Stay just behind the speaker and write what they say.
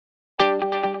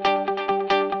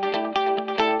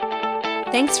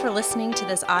Thanks for listening to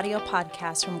this audio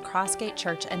podcast from Crossgate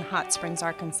Church in Hot Springs,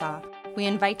 Arkansas. We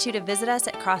invite you to visit us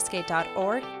at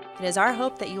crossgate.org. It is our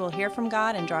hope that you will hear from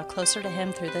God and draw closer to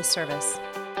Him through this service.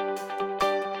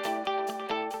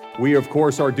 We, of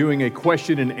course, are doing a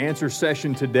question and answer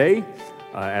session today.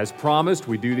 As promised,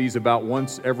 we do these about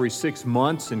once every 6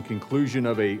 months in conclusion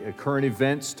of a current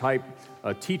events type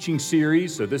teaching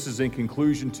series. So this is in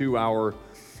conclusion to our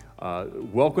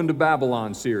Welcome to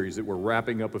Babylon series that we're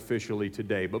wrapping up officially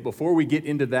today. But before we get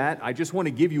into that, I just want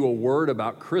to give you a word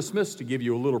about Christmas to give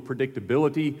you a little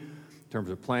predictability in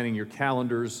terms of planning your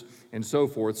calendars and so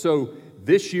forth. So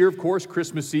this year, of course,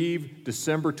 Christmas Eve,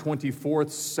 December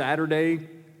 24th, Saturday,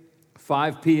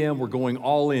 5 p.m., we're going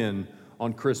all in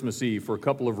on Christmas Eve for a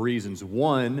couple of reasons.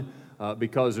 One,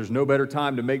 because there's no better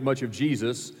time to make much of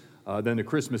Jesus than the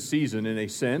Christmas season in a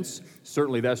sense.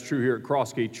 Certainly that's true here at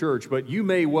Crossgate Church, but you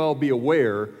may well be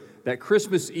aware that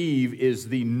Christmas Eve is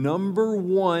the number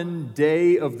one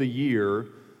day of the year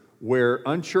where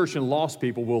unchurched and lost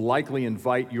people will likely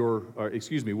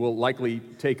will likely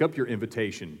take up your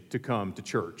invitation to come to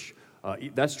church.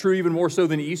 That's true even more so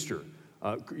than Easter.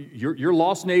 Your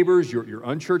lost neighbors, your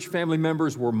unchurched family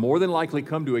members will more than likely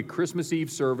come to a Christmas Eve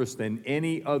service than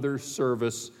any other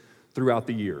service throughout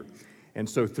the year. And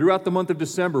so throughout the month of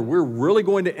December, we're really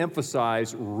going to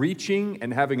emphasize reaching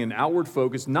and having an outward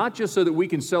focus, not just so that we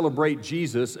can celebrate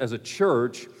Jesus as a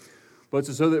church, but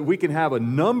so that we can have a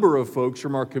number of folks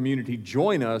from our community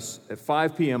join us at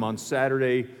 5 p.m. on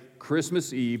Saturday,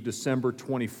 Christmas Eve, December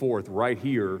 24th, right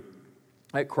here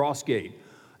at Crossgate.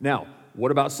 Now, what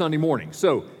about Sunday morning?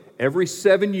 So every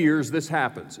 7 years this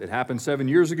happens. It happened 7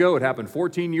 years ago, it happened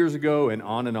 14 years ago, and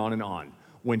on and on and on.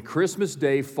 When Christmas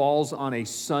Day falls on a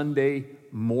Sunday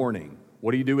morning,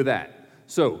 what do you do with that?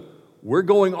 So we're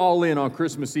going all in on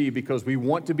Christmas Eve because we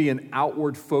want to be an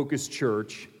outward-focused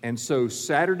church, and so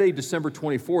Saturday, December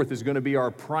 24th is going to be our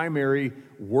primary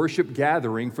worship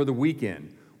gathering for the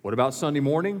weekend. What about Sunday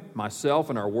morning?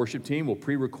 Myself and our worship team will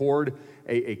pre-record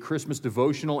a Christmas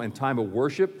devotional and time of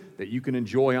worship that you can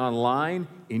enjoy online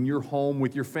in your home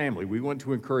with your family. We want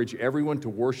to encourage everyone to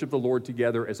worship the Lord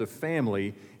together as a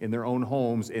family in their own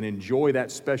homes and enjoy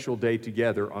that special day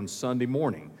together on Sunday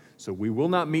morning. So we will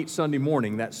not meet Sunday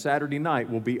morning. That Saturday night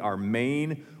will be our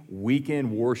main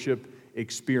weekend worship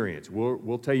experience.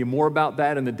 We'll tell you more about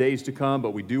that in the days to come,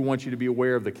 but we do want you to be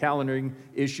aware of the calendaring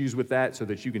issues with that so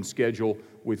that you can schedule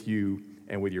with you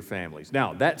and with your families.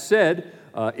 Now, that said,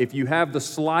 if you have the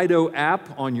Slido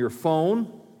app on your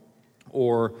phone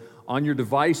or on your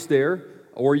device there,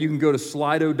 or you can go to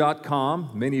slido.com.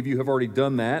 Many of you have already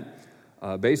done that.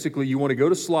 Basically, you want to go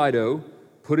to Slido,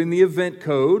 put in the event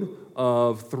code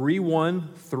of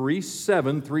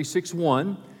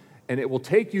 3137361, and it will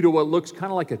take you to what looks kind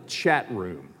of like a chat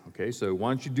room. Okay, so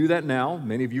why don't you do that now?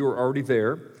 Many of you are already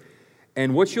there.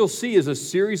 And what you'll see is a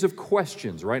series of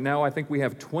questions. Right now, I think we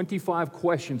have 25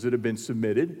 questions that have been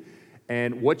submitted.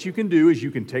 And what you can do is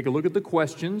you can take a look at the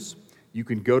questions. You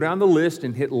can go down the list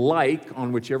and hit like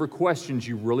on whichever questions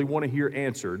you really want to hear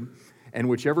answered. And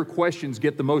whichever questions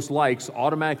get the most likes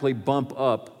automatically bump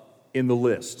up in the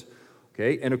list.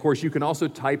 Okay, and of course, you can also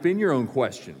type in your own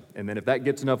question. And then if that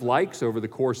gets enough likes over the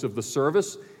course of the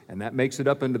service, and that makes it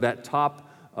up into that top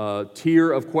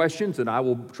tier of questions, and I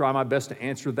will try my best to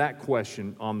answer that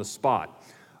question on the spot.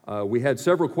 We had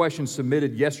several questions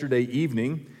submitted yesterday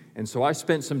evening, and so I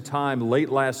spent some time late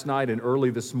last night and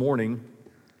early this morning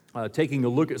taking a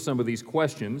look at some of these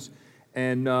questions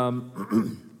and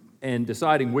and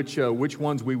deciding which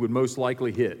ones we would most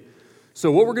likely hit. So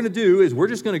what we're going to do is we're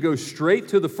just going to go straight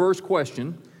to the first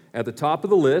question at the top of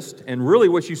the list, and really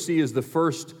what you see is the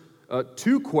first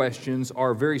two questions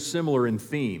are very similar in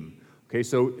theme. Okay,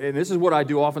 so, and this is what I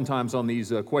do oftentimes on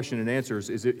these question and answers,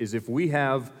 is if we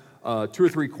have 2 or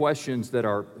 3 questions that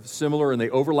are similar and they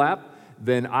overlap,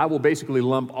 then I will basically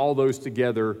lump all those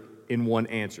together in one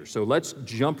answer. So let's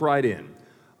jump right in.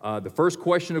 The first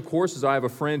question, of course, is I have a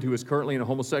friend who is currently in a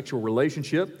homosexual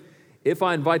relationship. If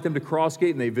I invite them to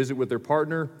Crossgate and they visit with their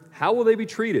partner, how will they be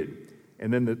treated?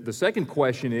 And then the second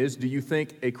question is, do you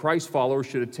think a Christ follower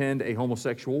should attend a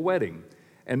homosexual wedding?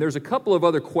 And there's a couple of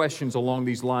other questions along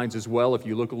these lines as well if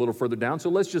you look a little further down, so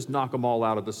let's just knock them all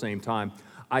out at the same time.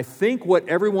 I think what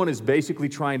everyone is basically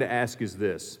trying to ask is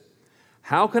this: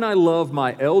 how can I love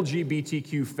my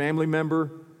LGBTQ family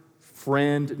member,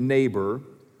 friend, neighbor,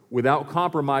 without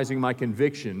compromising my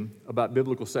conviction about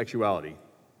biblical sexuality?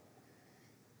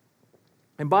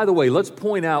 And by the way, let's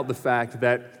point out the fact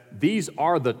that these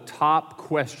are the top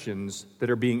questions that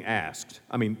are being asked.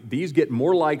 I mean, these get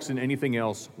more likes than anything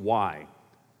else. Why?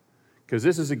 Because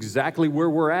this is exactly where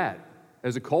we're at.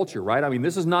 as a culture, right? I mean,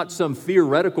 this is not some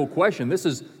theoretical question. This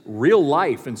is real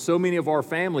life, and so many of our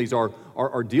families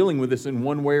are dealing with this in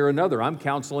one way or another. I'm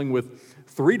counseling with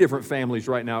 3 different families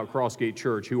right now at Crossgate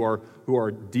Church who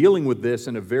are dealing with this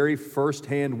in a very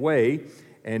firsthand way,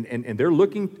 and they're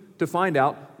looking to find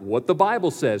out what the Bible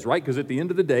says, right? Because at the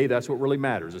end of the day, that's what really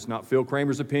matters. It's not Phil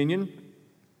Kramer's opinion.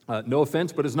 No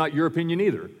offense, but it's not your opinion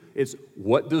either. It's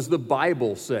what does the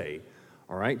Bible say?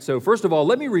 All right, so first of all,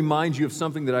 let me remind you of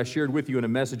something that I shared with you in a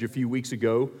message a few weeks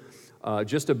ago,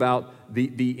 just about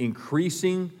the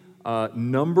increasing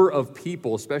number of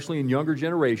people, especially in younger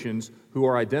generations, who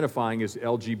are identifying as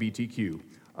LGBTQ.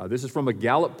 This is from a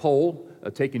Gallup poll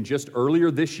taken just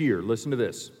earlier this year. Listen to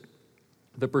this.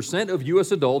 The percent of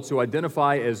U.S. adults who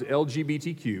identify as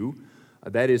LGBTQ,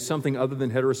 that is something other than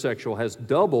heterosexual, has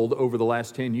doubled over the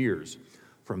last 10 years,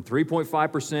 from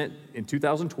 3.5% in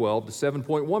 2012 to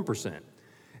 7.1%.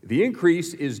 The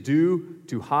increase is due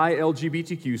to high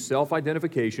LGBTQ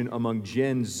self-identification among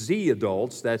Gen Z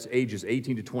adults, that's ages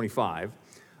 18 to 25.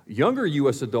 Younger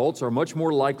U.S. adults are much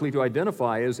more likely to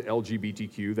identify as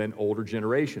LGBTQ than older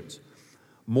generations.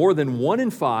 More than 1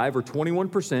 in 5, or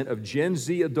 21%, of Gen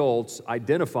Z adults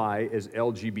identify as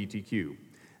LGBTQ.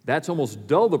 That's almost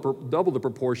double the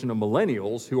proportion of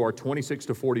millennials, who are 26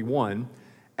 to 41,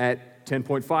 at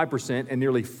 10.5%, and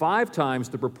nearly 5 times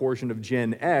the proportion of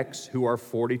Gen X, who are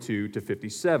 42 to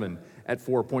 57, at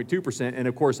 4.2%. And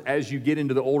of course, as you get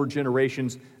into the older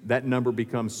generations, that number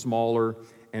becomes smaller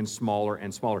and smaller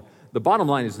and smaller. The bottom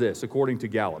line is this, according to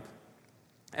Gallup: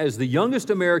 as the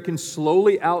youngest Americans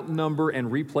slowly outnumber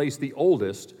and replace the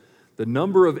oldest, the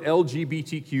number of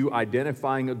LGBTQ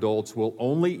identifying adults will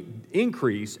only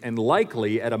increase, and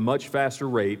likely at a much faster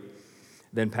rate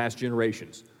than past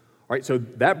generations. All right, so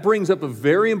that brings up a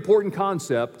very important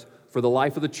concept for the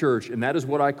life of the church, and that is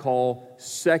what I call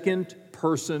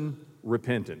second-person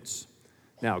repentance.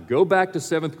 Now, go back to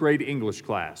 7th grade English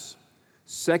class.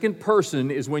 Second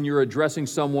person is when you're addressing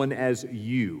someone as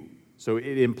you. So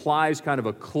it implies kind of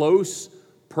a close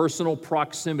personal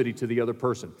proximity to the other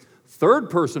person.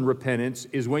 Third-person repentance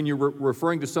is when you're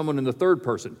referring to someone in the third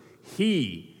person.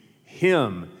 He,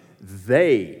 him,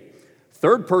 they.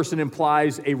 Third person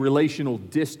implies a relational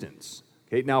distance.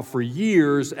 Okay, now for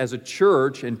years as a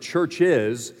church and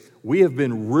churches, we have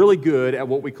been really good at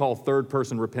what we call third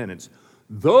person repentance.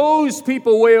 Those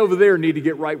people way over there need to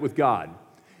get right with God.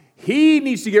 He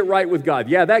needs to get right with God.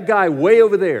 Yeah, that guy way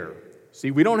over there.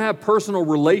 See, we don't have personal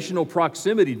relational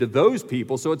proximity to those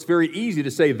people, so it's very easy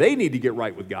to say they need to get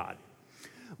right with God.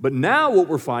 But now what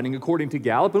we're finding, according to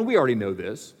Gallup, and we already know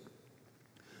this,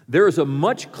 there is a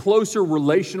much closer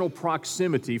relational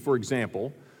proximity, for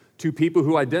example, to people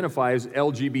who identify as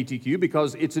LGBTQ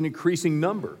because it's an increasing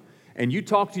number. And you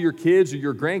talk to your kids or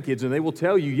your grandkids and they will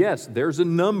tell you, yes, there's a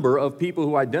number of people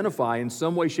who identify in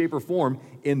some way, shape, or form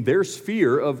in their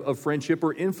sphere of friendship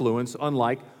or influence,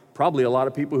 unlike probably a lot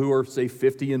of people who are, say,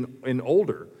 50 and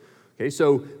older. Okay,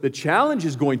 so the challenge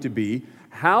is going to be,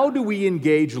 how do we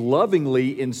engage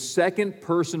lovingly in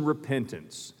second-person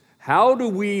repentance? How do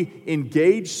we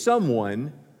engage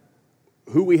someone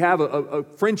who we have a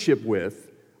friendship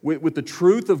with the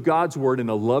truth of God's Word in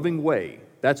a loving way?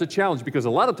 That's a challenge, because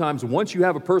a lot of times once you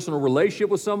have a personal relationship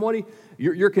with somebody,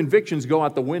 your convictions go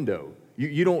out the window.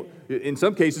 You don't, in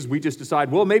some cases, we just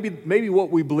decide, well, maybe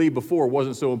what we believed before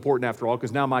wasn't so important after all,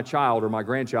 because now my child or my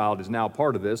grandchild is now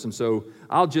part of this, and so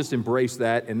I'll just embrace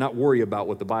that and not worry about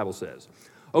what the Bible says.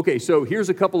 Okay, so here's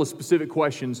a couple of specific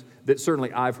questions that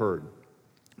certainly I've heard.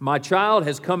 My child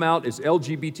has come out as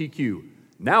LGBTQ.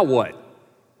 Now what?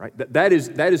 Right? That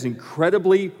is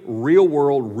incredibly real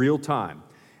world, real time.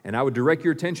 And I would direct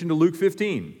your attention to Luke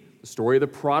 15, the story of the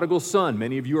prodigal son.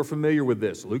 Many of you are familiar with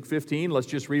this. Luke 15, let's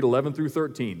just read 11 through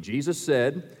 13. Jesus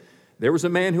said, "There was a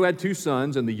man who had 2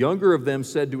 sons, and the younger of them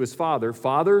said to his father,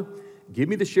 'Father, give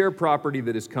me the share of property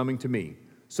that is coming to me.'"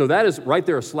 So that is right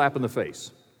there a slap in the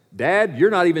face. Dad, you're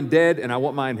not even dead, and I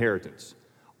want my inheritance.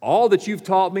 All that you've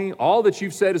taught me, all that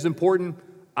you've said is important,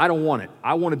 I don't want it.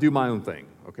 I want to do my own thing,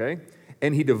 okay?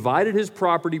 And he divided his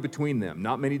property between them.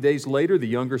 Not many days later, the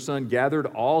younger son gathered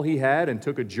all he had and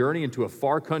took a journey into a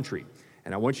far country.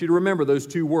 And I want you to remember those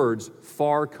 2 words,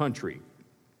 far country.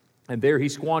 And there he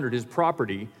squandered his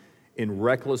property in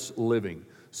reckless living.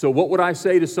 So what would I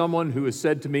say to someone who has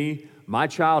said to me, my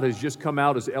child has just come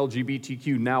out as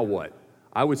LGBTQ, now what?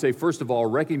 I would say, first of all,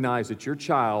 recognize that your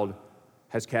child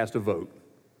has cast a vote.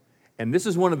 And this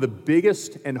is one of the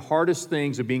biggest and hardest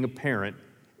things of being a parent,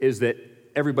 is that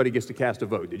everybody gets to cast a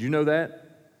vote. Did you know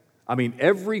that? I mean,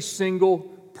 every single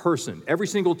person, every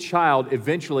single child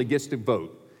eventually gets to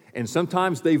vote. And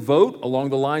sometimes they vote along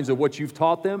the lines of what you've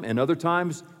taught them, and other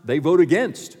times they vote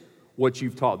against what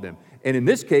you've taught them. And in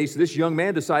this case, this young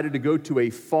man decided to go to a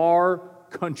far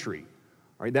country.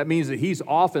 All right, that means that he's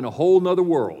off in a whole nother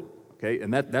world. Okay,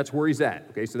 and that's where he's at.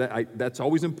 Okay, so that's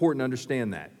always important to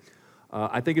understand that.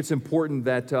 I think it's important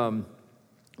that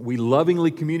we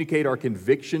lovingly communicate our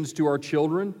convictions to our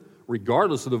children,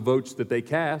 regardless of the votes that they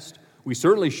cast. We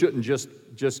certainly shouldn't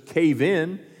just cave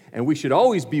in, and we should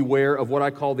always beware of what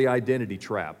I call the identity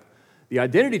trap. The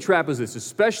identity trap is this,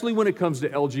 especially when it comes to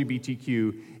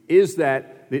LGBTQ, is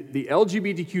that the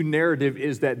LGBTQ narrative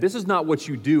is that this is not what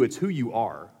you do, it's who you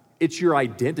are. It's your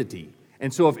identity.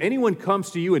 And so if anyone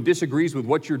comes to you and disagrees with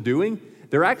what you're doing,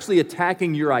 they're actually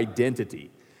attacking your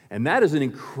identity. And that is an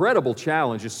incredible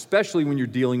challenge, especially when you're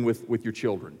dealing with your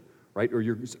children, right? Or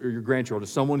your grandchildren,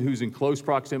 someone who's in close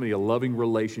proximity, a loving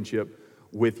relationship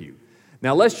with you.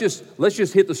 Now let's just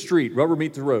hit the street, rubber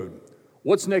meets the road.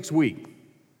 What's next week?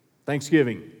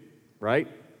 Thanksgiving, right?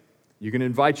 You can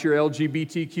invite your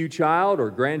LGBTQ child or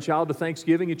grandchild to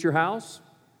Thanksgiving at your house.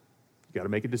 You got to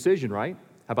make a decision, right?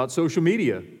 How about social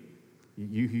media?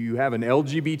 You have an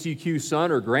LGBTQ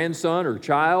son or grandson or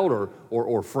child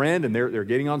or friend, and they're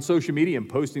getting on social media and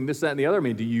posting this, that, and the other. I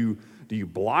mean, do you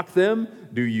block them?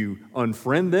 Do you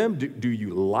unfriend them? Do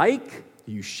you like?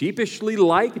 Do you sheepishly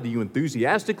like? Do you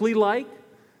enthusiastically like?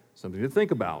 Something to think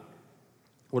about.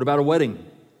 What about a wedding?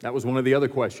 That was one of the other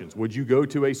questions. Would you go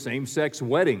to a same-sex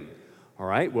wedding? All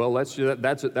right, well, that's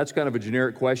kind of a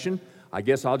generic question. I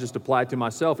guess I'll just apply it to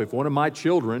myself. If one of my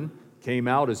children came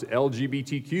out as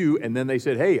LGBTQ and then they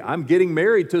said, hey, I'm getting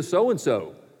married to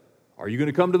so-and-so, are you going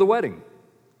to come to the wedding?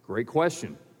 Great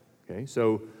question. Okay,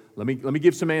 so let me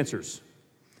give some answers.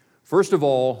 First of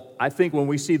all, I think when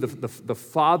we see the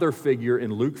father figure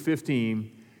in Luke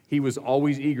 15, he was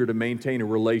always eager to maintain a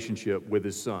relationship with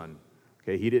his son.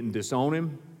 Okay, he didn't disown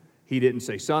him. He didn't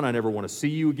say, son, I never want to see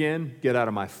you again. Get out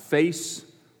of my face,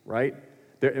 right?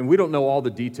 And we don't know all the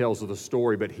details of the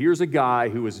story, but here's a guy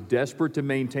who is desperate to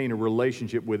maintain a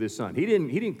relationship with his son. He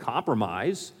didn't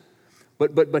compromise,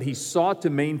 but he sought to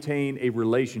maintain a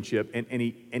relationship, and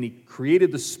he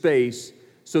created the space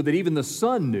so that even the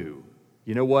son knew,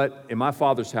 you know what? In my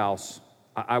father's house,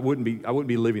 I wouldn't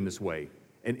be living this way,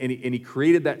 and he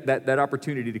created that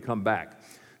opportunity to come back.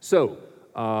 So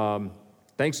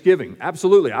Thanksgiving,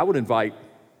 absolutely, I would invite.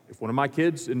 If one of my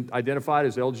kids identified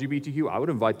as LGBTQ, I would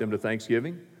invite them to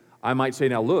Thanksgiving. I might say,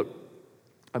 now look,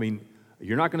 I mean,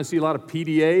 you're not going to see a lot of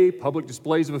PDA, public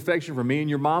displays of affection from me and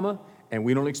your mama, and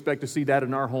we don't expect to see that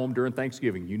in our home during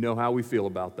Thanksgiving. You know how we feel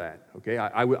about that, okay?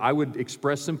 I would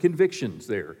express some convictions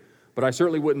there, but I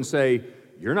certainly wouldn't say,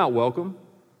 you're not welcome.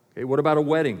 Okay, what about a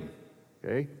wedding?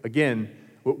 Okay, again,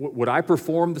 would I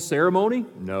perform the ceremony?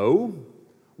 No.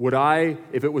 Would I,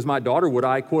 if it was my daughter, would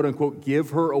I, quote unquote,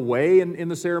 give her away in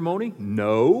the ceremony?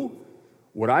 No.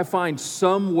 Would I find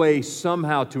some way,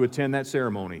 somehow, to attend that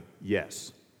ceremony?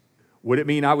 Yes. Would it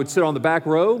mean I would sit on the back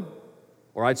row?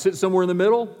 Or I'd sit somewhere in the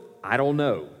middle? I don't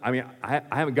know. I mean, I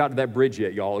haven't gotten to that bridge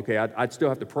yet, y'all, okay? I'd still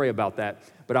have to pray about that.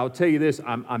 But I'll tell you this,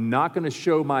 I'm not going to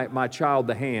show my child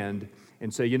the hand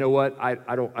and say, you know what,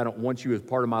 I don't want you as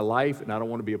part of my life, and I don't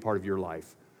want to be a part of your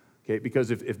life. Okay? Because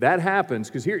if that happens,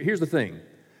 because here's the thing.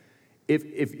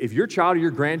 If your child or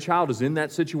your grandchild is in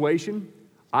that situation,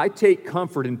 I take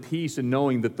comfort and peace in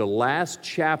knowing that the last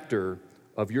chapter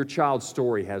of your child's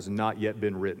story has not yet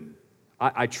been written.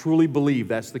 I truly believe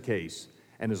that's the case.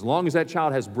 And as long as that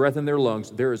child has breath in their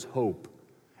lungs, there is hope.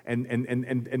 And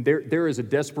there is a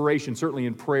desperation, certainly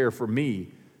in prayer for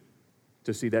me,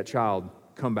 to see that child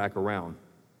come back around.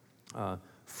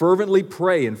 Fervently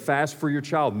pray and fast for your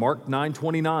child. Mark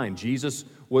 9:29, Jesus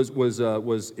was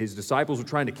his disciples were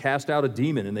trying to cast out a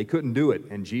demon and they couldn't do it.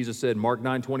 And Jesus said, Mark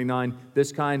 9:29,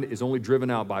 this kind is only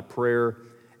driven out by prayer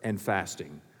and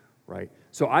fasting, right?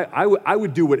 So I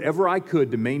would do whatever I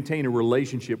could to maintain a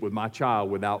relationship with my child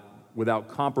without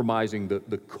compromising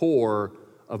the core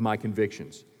of my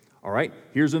convictions. All right,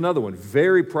 here's another one,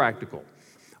 very practical.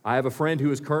 I have a friend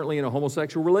who is currently in a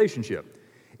homosexual relationship.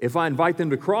 If I invite them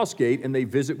to Crossgate and they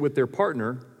visit with their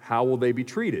partner, how will they be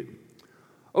treated?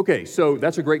 Okay, so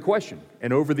that's a great question.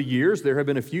 And over the years, there have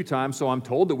been a few times, so I'm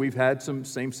told that we've had some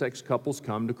same-sex couples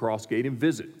come to Crossgate and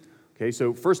visit. Okay,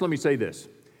 so first let me say this.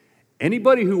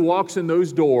 Anybody who walks in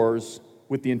those doors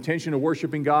with the intention of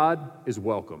worshiping God is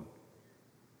welcome.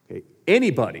 Okay,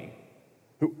 anybody.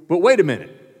 But wait a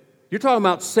minute. You're talking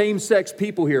about same-sex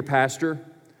people here, Pastor.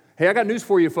 Hey, I got news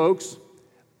for you, folks.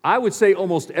 I would say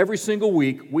almost every single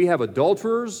week we have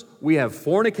adulterers, we have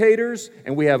fornicators,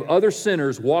 and we have other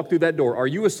sinners walk through that door. Are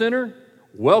you a sinner?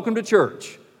 Welcome to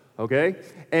church, okay?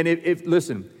 And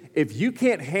listen, if you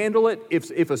can't handle it,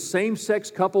 if a same-sex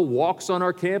couple walks on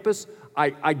our campus,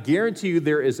 I guarantee you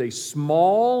there is a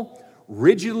small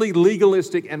rigidly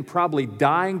legalistic and probably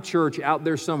dying church out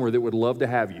there somewhere that would love to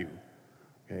have you.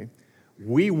 Okay?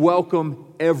 We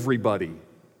welcome everybody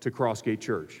to Crossgate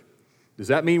Church. Does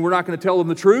that mean we're not going to tell them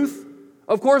the truth?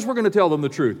 Of course we're going to tell them the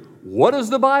truth. What does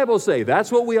the Bible say?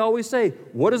 That's what we always say.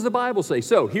 What does the Bible say?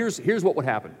 So here's what would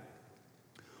happen.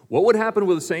 What would happen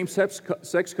with a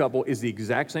same-sex couple is the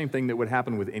exact same thing that would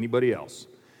happen with anybody else.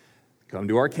 Come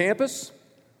to our campus.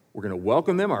 We're going to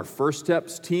welcome them. Our First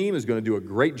Steps team is going to do a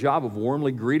great job of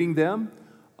warmly greeting them.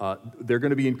 They're going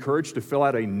to be encouraged to fill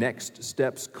out a Next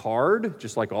Steps card,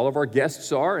 just like all of our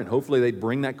guests are, and hopefully they'd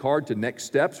bring that card to Next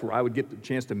Steps where I would get the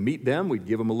chance to meet them. We'd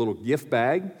give them a little gift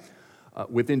bag.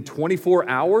 Within 24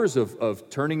 hours of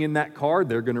turning in that card,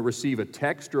 they're going to receive a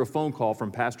text or a phone call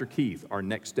from Pastor Keith, our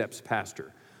Next Steps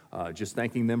pastor, just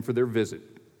thanking them for their visit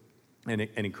and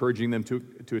encouraging them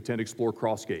to attend Explore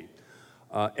Crossgate.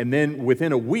 And then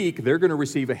within a week, they're going to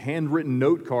receive a handwritten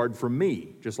note card from me,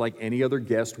 just like any other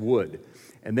guest would.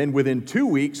 And then within 2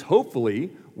 weeks,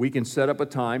 hopefully, we can set up a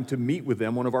time to meet with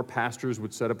them. One of our pastors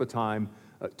would set up a time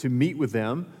to meet with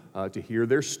them, to hear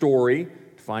their story,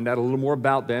 to find out a little more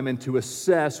about them, and to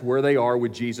assess where they are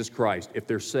with Jesus Christ, if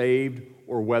they're saved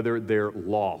or whether they're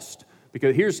lost.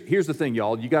 Because here's the thing,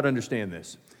 y'all. You got to understand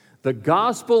this. The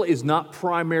gospel is not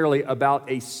primarily about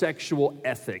a sexual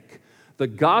ethic. The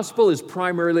gospel is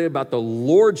primarily about the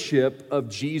lordship of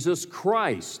Jesus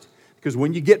Christ. Because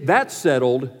when you get that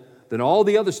settled, then all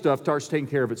the other stuff starts taking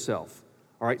care of itself.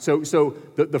 All right, so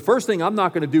the first thing I'm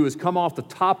not going to do is come off the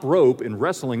top rope in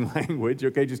wrestling language,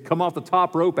 okay? Just come off the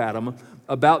top rope at them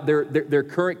about their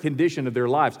current condition of their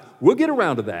lives. We'll get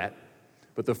around to that.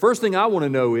 But the first thing I want to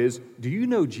know is, do you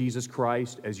know Jesus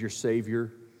Christ as your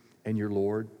Savior and your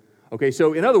Lord? Okay,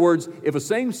 so in other words, if a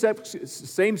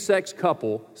same-sex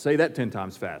couple, say that 10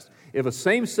 times fast, if a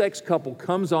same-sex couple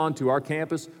comes onto our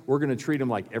campus, we're going to treat them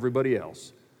like everybody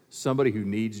else, somebody who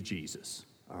needs Jesus,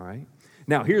 all right?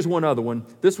 Now, here's one other one.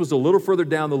 This was a little further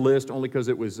down the list only because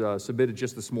it was submitted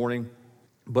just this morning,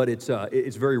 but it's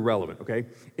very relevant, okay?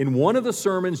 In one of the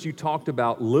sermons, you talked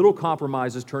about little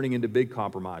compromises turning into big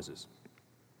compromises.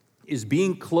 Is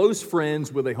being close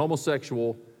friends with a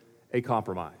homosexual a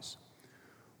compromise?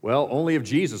 Well, only if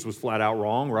Jesus was flat out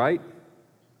wrong, right?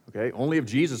 Okay, only if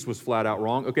Jesus was flat out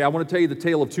wrong. Okay, I want to tell you the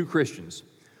tale of two Christians.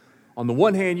 On the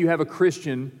one hand, you have a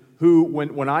Christian who,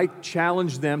 when I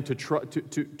challenge them to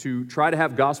try to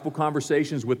have gospel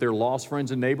conversations with their lost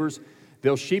friends and neighbors,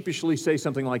 they'll sheepishly say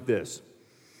something like this: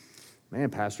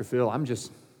 "Man, Pastor Phil, I'm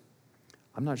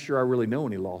not sure I really know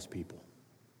any lost people."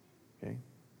 Okay,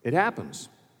 it happens.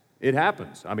 It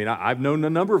happens. I mean, I've known a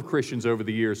number of Christians over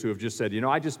the years who have just said,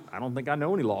 I don't think I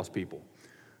know any lost people.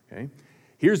 Okay?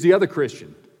 Here's the other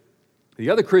Christian. The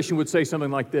other Christian would say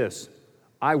something like this: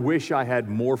 I wish I had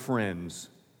more friends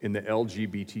in the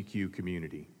LGBTQ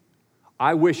community.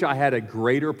 I wish I had a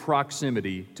greater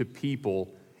proximity to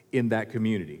people in that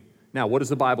community. Now, what does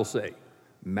the Bible say?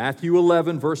 Matthew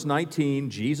 11, verse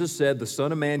 19, Jesus said, the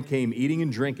Son of Man came eating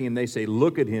and drinking, and they say,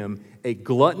 look at him, a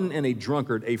glutton and a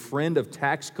drunkard, a friend of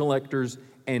tax collectors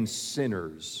and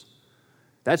sinners.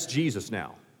 That's Jesus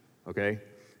now, okay?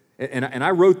 And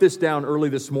I wrote this down early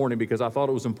this morning because I thought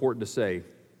it was important to say.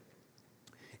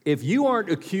 If you aren't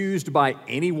accused by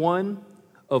anyone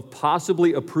of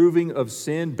possibly approving of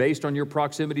sin based on your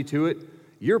proximity to it,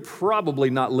 you're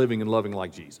probably not living and loving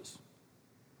like Jesus.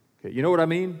 Okay, you know what I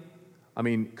mean? I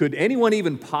mean, could anyone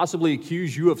even possibly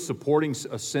accuse you of supporting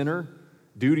a sinner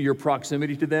due to your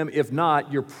proximity to them? If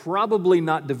not, you're probably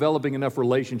not developing enough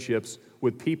relationships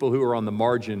with people who are on the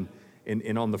margin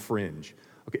and on the fringe.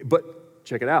 Okay, but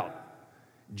check it out.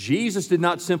 Jesus did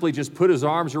not simply just put his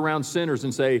arms around sinners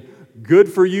and say, good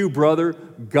for you, brother.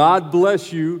 God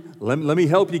bless you. Let me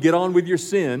help you get on with your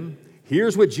sin.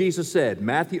 Here's what Jesus said.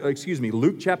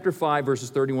 Luke chapter 5, verses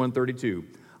 31, 32.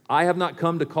 I have not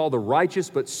come to call the righteous,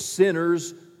 but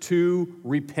sinners to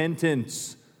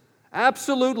repentance.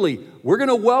 Absolutely. We're going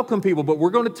to welcome people, but we're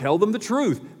going to tell them the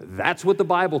truth. That's what the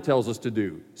Bible tells us to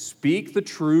do. Speak the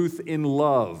truth in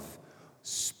love.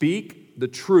 Speak the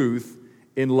truth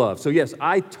in love. So yes,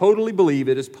 I totally believe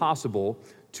it is possible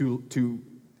to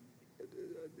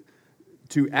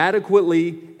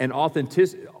adequately and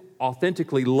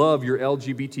authentically love your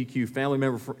LGBTQ family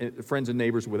member, friends, and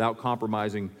neighbors without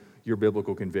compromising your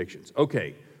biblical convictions.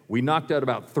 Okay, we knocked out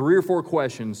about 3 or 4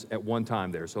 questions at one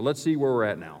time there. So let's see where we're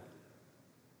at now.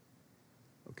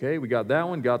 Okay, we got that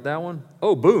one.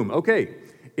 Oh, boom, okay.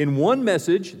 In one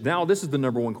message, now this is the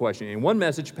number one question. In one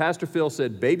message, Pastor Phil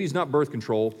said, baby's not birth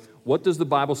control. What does the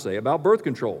Bible say about birth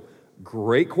control?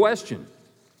 Great question.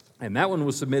 And that one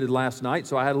was submitted last night,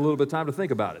 so I had a little bit of time to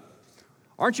think about it.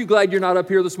 Aren't you glad you're not up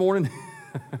here this morning?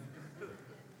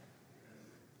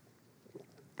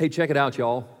 Hey, check it out,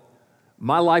 y'all.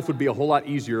 My life would be a whole lot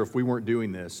easier if we weren't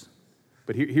doing this.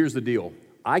 But here's the deal.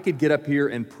 I could get up here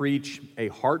and preach a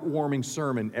heartwarming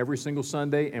sermon every single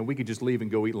Sunday, and we could just leave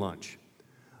and go eat lunch.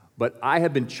 But I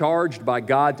have been charged by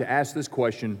God to ask this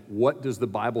question: what does the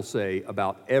Bible say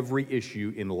about every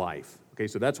issue in life? Okay,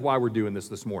 so that's why we're doing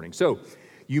this morning. So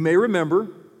you may remember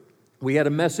we had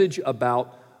a message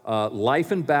about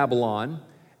life in Babylon,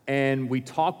 and we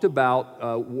talked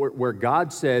about where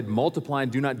God said, multiply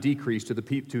and do not decrease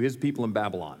to his people in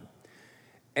Babylon.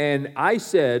 And I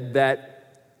said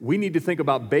that we need to think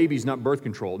about babies, not birth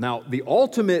control. Now, the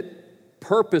ultimate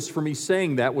purpose for me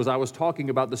saying that was I was talking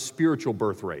about the spiritual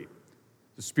birth rate.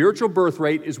 The spiritual birth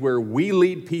rate is where we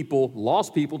lead people,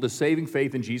 lost people, to saving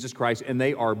faith in Jesus Christ, and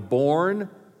they are born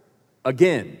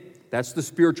again. That's the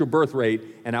spiritual birth rate,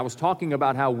 and I was talking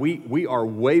about how we are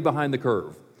way behind the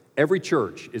curve. Every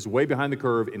church is way behind the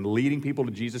curve in leading people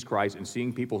to Jesus Christ and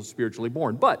seeing people spiritually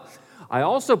born. But I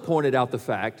also pointed out the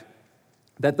fact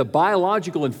that the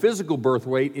biological and physical birth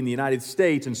rate in the United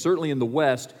States, and certainly in the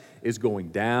West, is going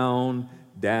down,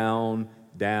 down,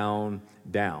 down,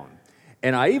 down.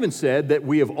 And I even said that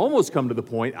we have almost come to the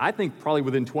point, I think probably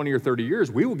within 20 or 30 years,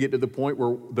 we will get to the point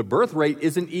where the birth rate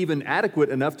isn't even adequate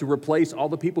enough to replace all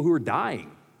the people who are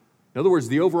dying. In other words,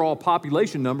 the overall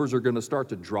population numbers are going to start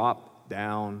to drop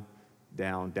down,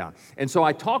 down, down. And so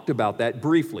I talked about that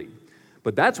briefly.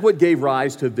 But that's what gave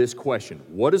rise to this question.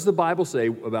 What does the Bible say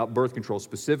about birth control,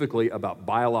 specifically about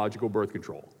biological birth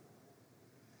control?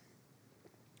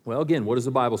 Well, again, what does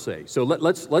the Bible say? So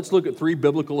let's look at three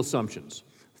biblical assumptions.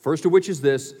 First of which is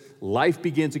this: life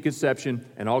begins at conception,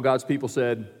 and all God's people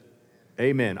said,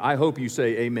 amen. I hope you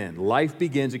say amen. Life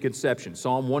begins at conception.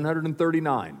 Psalm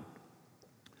 139.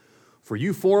 For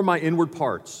you formed my inward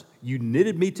parts. You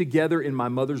knitted me together in my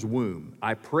mother's womb.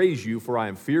 I praise you, for I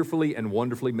am fearfully and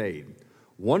wonderfully made.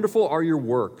 Wonderful are your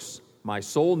works. My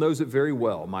soul knows it very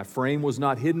well. My frame was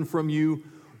not hidden from you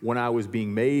when I was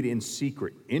being made in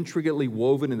secret, intricately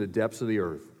woven in the depths of the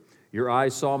earth. Your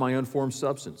eyes saw my unformed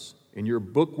substance. In your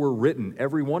book were written,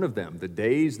 every one of them, the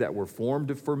days that were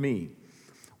formed for me,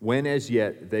 when as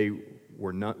yet there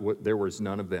was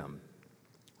none of them.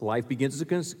 Life begins at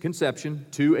conception.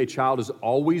 2, a child is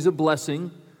always a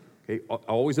blessing. Okay,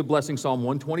 always a blessing. Psalm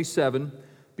 127.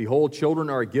 Behold,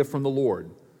 children are a gift from the Lord.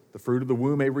 The fruit of the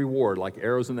womb a reward. Like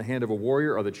arrows in the hand of a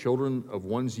warrior are the children of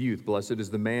one's youth. Blessed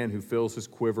is the man who fills his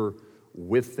quiver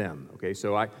with them. Okay,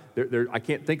 so I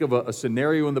can't think of a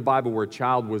scenario in the Bible where a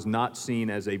child was not seen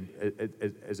as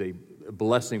a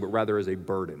blessing, but rather as a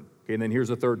burden. Okay, and then here's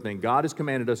the third thing. God has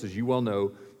commanded us, as you well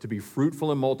know, to be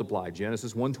fruitful and multiply.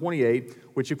 Genesis 1:28,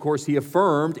 which of course he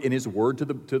affirmed in his word to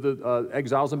the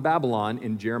exiles in Babylon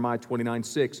in Jeremiah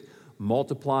 29:6.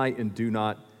 Multiply and do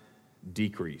not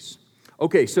decrease.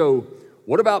 Okay, so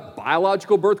what about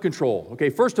biological birth control?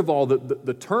 Okay, first of all,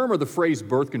 the term or the phrase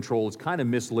birth control is kind of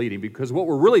misleading, because what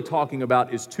we're really talking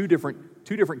about is two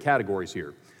different categories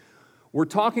here. We're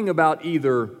talking about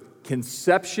either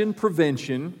conception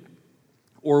prevention,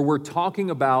 or we're talking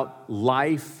about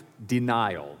life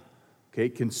denial. Okay,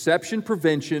 conception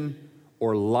prevention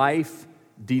or life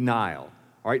denial.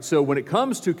 All right, so when it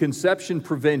comes to conception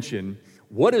prevention,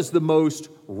 what is the most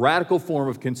radical form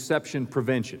of conception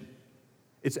prevention?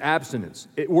 It's abstinence.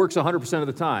 It works 100% of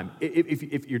the time.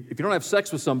 If you don't have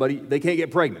sex with somebody, they can't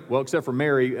get pregnant. Well, except for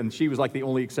Mary, and she was like the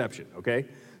only exception, okay?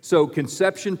 So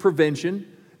conception prevention,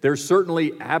 there's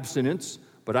certainly abstinence,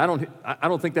 but I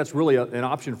don't think that's really an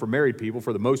option for married people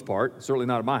for the most part, certainly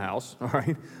not at my house, all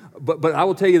right? But I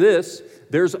will tell you this,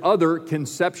 there's other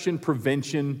conception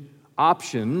prevention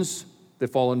options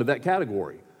that fall into that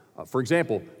category. For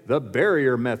example, the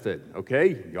barrier method,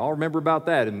 okay? Y'all remember about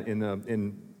that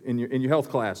in your health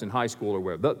class in high school or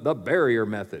whatever, the barrier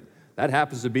method. That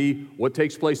happens to be what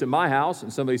takes place at my house,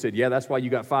 and somebody said, yeah, that's why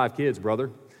you got 5 kids, brother.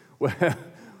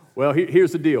 Well,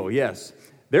 here's the deal, yes.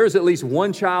 There's at least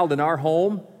one child in our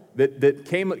home that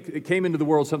came into the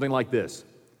world something like this.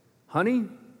 Honey,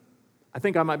 I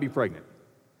think I might be pregnant.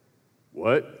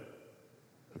 What?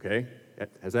 Okay,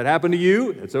 has that happened to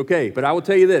you? It's okay, but I will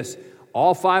tell you this.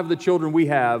 All 5 of the children we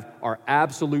have are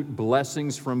absolute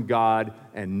blessings from God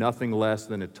and nothing less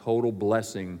than a total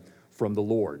blessing from the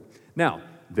Lord. Now,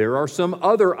 there are some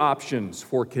other options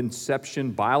for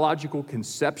conception, biological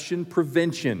conception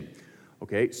prevention.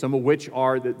 Okay, some of which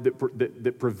are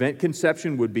that prevent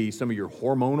conception would be some of your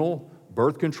hormonal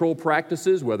birth control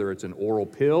practices, whether it's an oral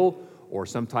pill or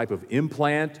some type of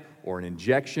implant or an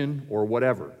injection or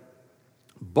whatever.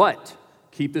 But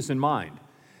keep this in mind,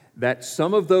 that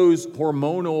some of those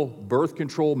hormonal birth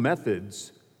control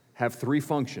methods have 3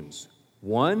 functions.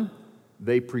 1,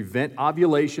 They prevent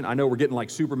ovulation. I know we're getting like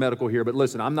super medical here, but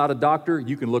listen, I'm not a doctor.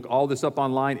 You can look all this up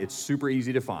online. It's super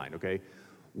easy to find, okay?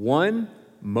 One,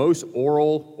 most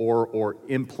oral or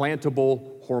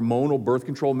implantable hormonal birth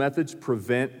control methods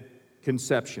prevent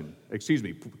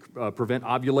prevent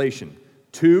ovulation.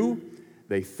 Two,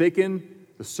 they thicken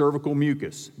the cervical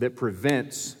mucus that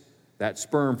prevents that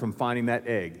sperm from finding that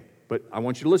egg. But I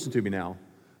want you to listen to me now.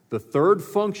 The third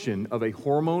function of a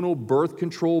hormonal birth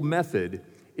control method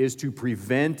is to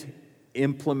prevent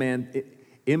implantation.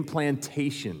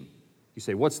 You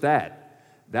say, what's that?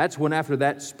 That's when after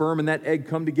that sperm and that egg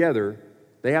come together,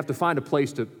 they have to find a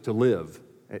place to live.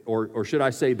 Or should I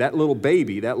say, that little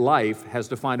baby, that life, has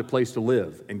to find a place to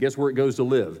live. And guess where it goes to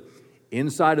live?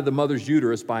 Inside of the mother's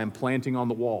uterus by implanting on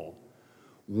the wall.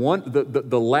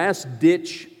 The last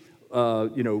ditch,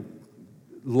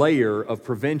 layer of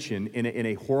prevention in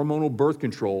a hormonal birth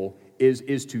control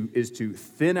is to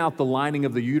thin out the lining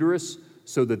of the uterus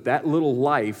so that little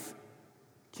life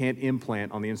can't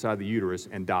implant on the inside of the uterus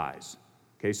and dies.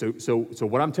 Okay, so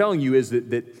what I'm telling you is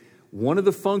that one of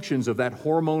the functions of that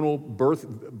hormonal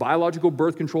biological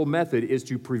birth control method is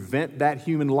to prevent that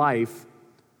human life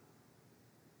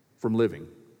from living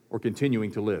or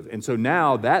continuing to live. And so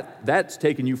now that's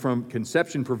taken you from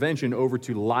conception prevention over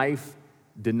to life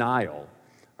denial.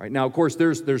 All right, now, of course,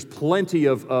 there's plenty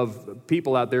of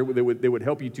people out there that would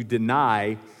help you to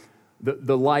deny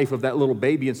the life of that little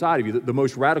baby inside of you. The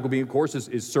most radical being, of course,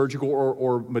 is surgical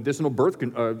or medicinal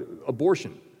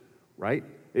abortion, right?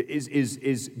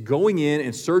 Is going in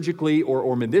and surgically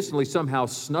or medicinally somehow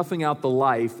snuffing out the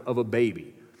life of a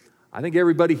baby. I think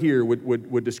everybody here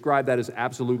would describe that as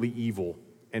absolutely evil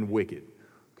and wicked,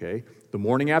 okay? The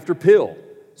morning after pill,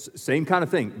 same kind of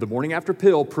thing. The morning after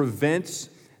pill prevents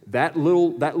that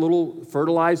little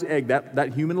fertilized egg,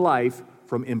 that human life,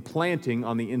 from implanting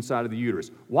on the inside of the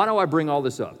uterus. Why do I bring all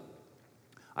this up?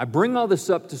 I bring all this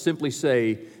up to simply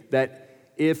say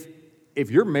that if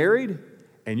you're married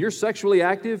and you're sexually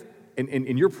active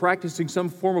and you're practicing some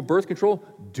form of birth control,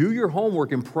 do your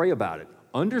homework and pray about it.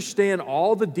 Understand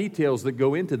all the details that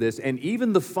go into this and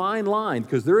even the fine line,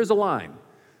 because there is a line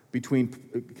between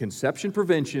conception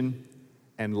prevention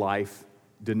and life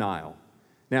denial.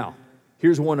 Now,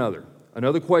 here's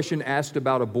another question asked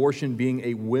about abortion being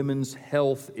a women's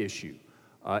health issue.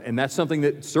 And that's something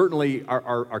that certainly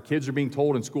our kids are being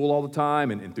told in school all the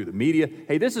time and through the media.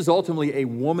 Hey, this is ultimately a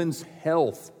woman's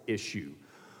health issue.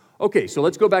 Okay, so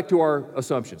let's go back to our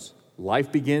assumptions.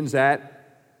 Life begins at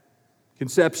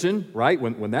conception, right?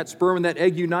 When that sperm and that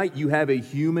egg unite, you have a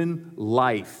human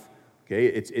life. Okay,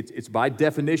 it's by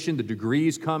definition, the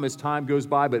degrees come as time goes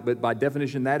by, but by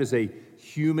definition, that is a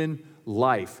human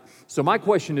life. So my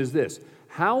question is this: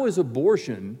 how is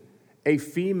abortion a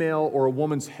female or a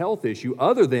woman's health issue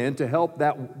other than to help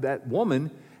that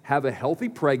woman have a healthy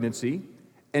pregnancy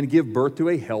and give birth to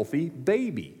a healthy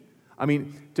baby? I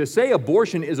mean, to say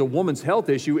abortion is a woman's health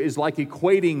issue is like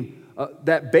equating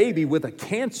that baby with a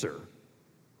cancer,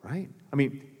 right? I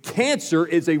mean, cancer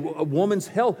is a woman's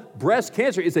health. Breast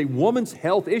cancer is a woman's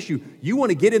health issue. You want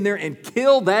to get in there and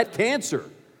kill that cancer.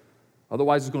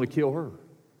 Otherwise, it's going to kill her.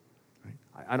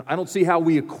 Right? I don't see how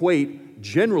we equate,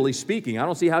 generally speaking, I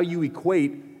don't see how you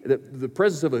equate the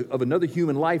presence of another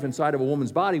human life inside of a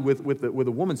woman's body with a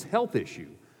woman's health issue,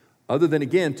 other than,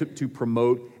 again, to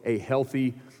promote a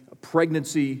healthy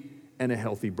pregnancy and a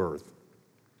healthy birth.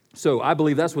 So I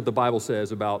believe that's what the Bible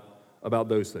says about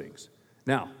those things.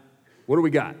 Now, what do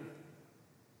we got?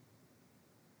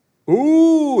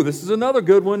 Ooh, this is another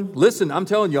good one. Listen, I'm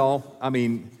telling y'all,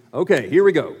 okay, here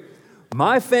we go.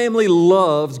 My family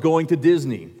loves going to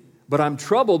Disney, but I'm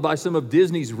troubled by some of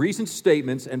Disney's recent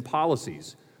statements and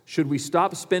policies. Should we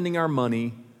stop spending our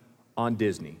money on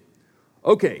Disney?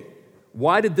 Okay,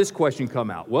 why did this question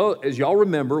come out? Well, as y'all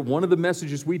remember, one of the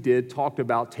messages we did talked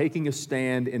about taking a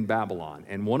stand in Babylon,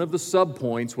 and one of the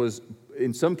subpoints was,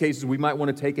 in some cases, we might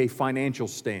want to take a financial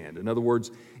stand. In other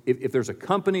words, if there's a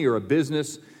company or a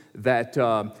business that,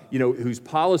 whose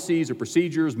policies or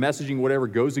procedures, messaging, whatever,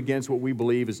 goes against what we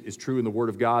believe is true in the Word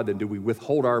of God, then do we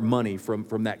withhold our money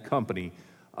from that company,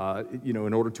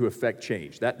 in order to effect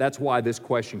change? That's why this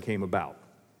question came about.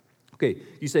 Okay,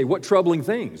 you say, what troubling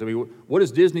things? What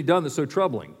has Disney done that's so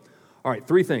troubling? All right,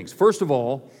 3 things. First of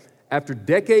all, after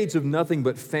decades of nothing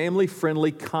but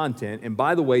family-friendly content, and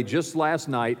by the way, just last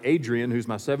night, Adrian, who's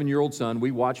my 7-year-old son,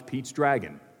 we watched Pete's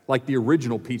Dragon, like the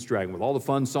original Pete's Dragon with all the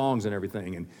fun songs and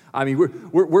everything. And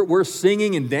we're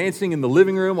singing and dancing in the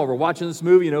living room while we're watching this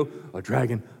movie. A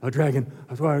dragon.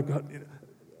 That's why I got.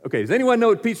 Okay, does anyone know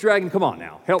what Pete's Dragon? Come on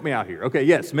now, help me out here. Okay,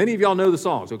 yes, many of y'all know the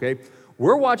songs. Okay,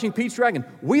 we're watching Pete's Dragon.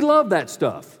 We love that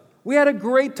stuff. We had a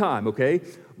great time. Okay,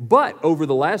 But over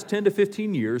the last 10 to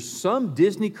 15 years, some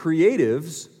Disney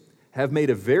creatives have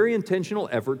made a very intentional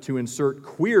effort to insert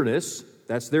queerness,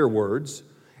 that's their words,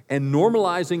 and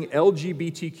normalizing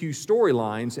LGBTQ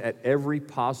storylines at every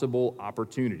possible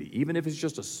opportunity, even if it's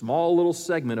just a small little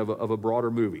segment of a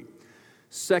broader movie.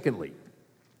 Secondly,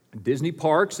 Disney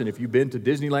parks, and if you've been to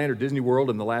Disneyland or Disney World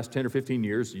in the last 10 or 15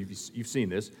 years, you've seen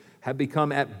this, have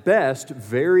become at best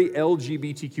very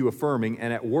LGBTQ affirming,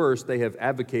 and at worst, they have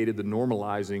advocated the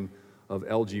normalizing of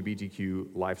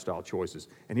LGBTQ lifestyle choices.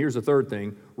 And here's the third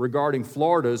thing, regarding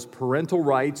Florida's Parental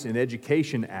Rights in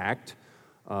Education Act,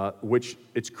 which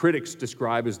its critics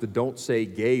describe as the Don't Say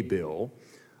Gay bill,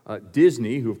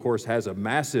 Disney, who of course has a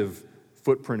massive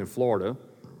footprint in Florida,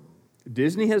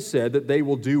 Disney has said that they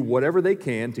will do whatever they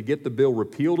can to get the bill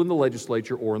repealed in the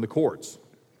legislature or in the courts.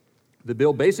 The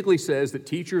bill basically says that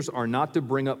teachers are not to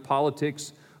bring up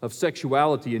politics of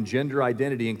sexuality and gender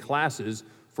identity in classes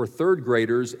for third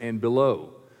graders and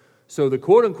below. So the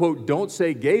quote-unquote Don't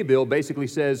Say Gay bill basically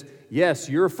says, yes,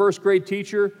 you're a first grade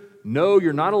teacher. No,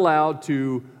 you're not allowed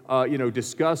to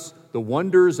discuss the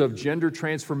wonders of gender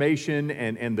transformation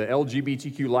and the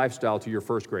LGBTQ lifestyle to your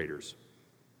first graders.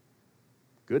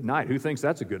 Good night. Who thinks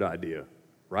that's a good idea,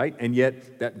 right? And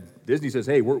yet that Disney says,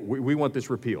 hey, we want this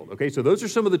repealed. Okay, so those are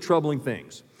some of the troubling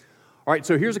things. All right,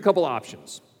 so here's a couple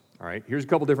options. All right, here's a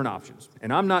couple different options.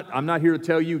 And I'm not here to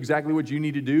tell you exactly what you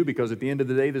need to do, because at the end of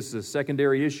the day, this is a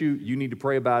secondary issue. You need to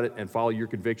pray about it and follow your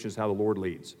convictions, how the Lord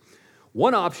leads.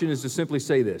 One option is to simply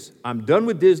say this: I'm done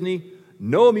with Disney,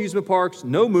 no amusement parks,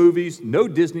 no movies, no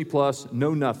Disney Plus,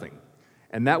 no nothing.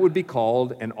 And that would be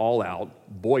called an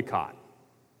all-out boycott.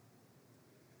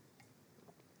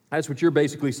 That's what you're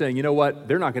basically saying. You know what?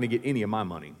 They're not going to get any of my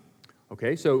money.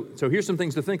 Okay, so here's some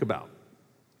things to think about.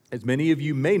 As many of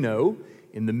you may know,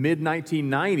 in the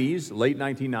mid-1990s, late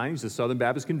 1990s, the Southern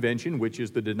Baptist Convention, which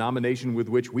is the denomination with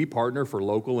which we partner for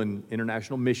local and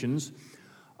international missions,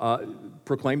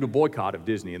 proclaimed a boycott of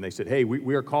Disney. And they said, hey,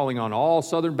 we are calling on all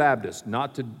Southern Baptists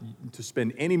not to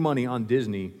spend any money on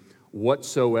Disney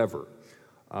whatsoever.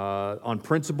 On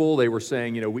principle, they were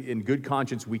saying, in good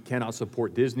conscience, we cannot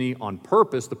support Disney. On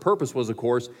purpose, the purpose was, of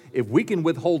course, if we can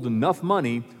withhold enough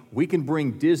money, we can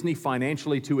bring Disney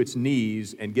financially to its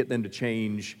knees and get them to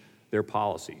change their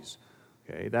policies.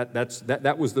 Okay,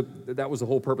 that was the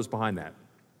whole purpose behind that.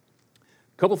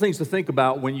 A couple things to think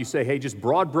about when you say, hey, just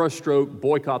broad brush stroke,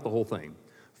 boycott the whole thing.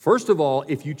 First of all,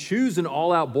 if you choose an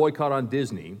all-out boycott on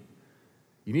Disney,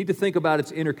 you need to think about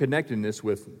its interconnectedness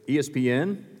with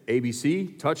ESPN,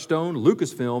 ABC, Touchstone,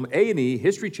 Lucasfilm, A&E,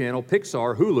 History Channel,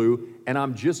 Pixar, Hulu, and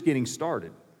I'm just getting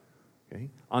started. Okay?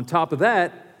 On top of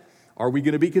that, are we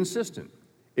going to be consistent?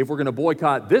 If we're going to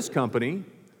boycott this company,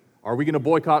 are we going to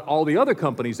boycott all the other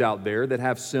companies out there that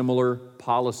have similar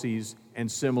policies and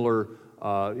similar,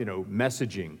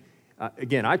 messaging?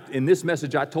 Again, in this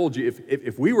message, I told you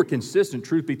if we were consistent,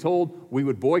 truth be told, we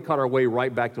would boycott our way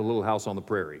right back to Little House on the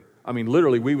Prairie. I mean,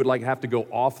 literally, we would have to go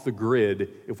off the grid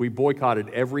if we boycotted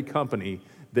every company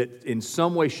that in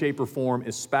some way, shape, or form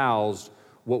espoused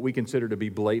what we consider to be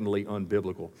blatantly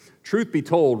unbiblical. Truth be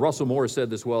told, Russell Morris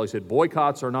said this well. He said,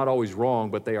 boycotts are not always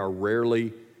wrong, but they are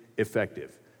rarely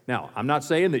effective. Now, I'm not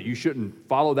saying that you shouldn't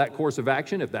follow that course of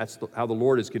action if that's how the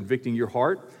Lord is convicting your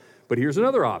heart, but here's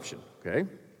another option, okay?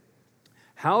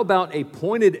 How about a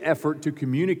pointed effort to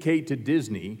communicate to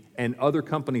Disney and other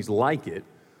companies like it,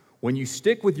 when you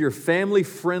stick with your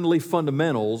family-friendly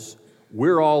fundamentals,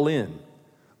 we're all in.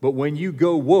 But when you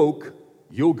go woke,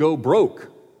 you'll go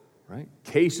broke, right?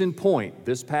 Case in point,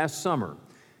 this past summer,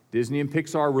 Disney and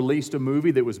Pixar released a movie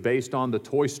that was based on the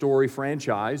Toy Story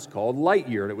franchise called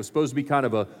Lightyear, and it was supposed to be kind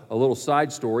of a little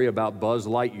side story about Buzz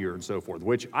Lightyear and so forth,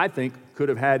 which I think could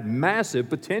have had massive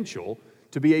potential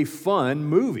to be a fun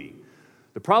movie.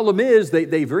 The problem is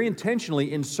they very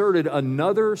intentionally inserted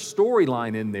another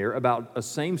storyline in there about a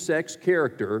same-sex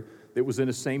character that was in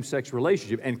a same-sex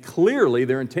relationship, and clearly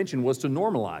their intention was to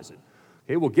normalize it.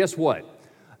 Okay, well, guess what?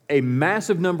 A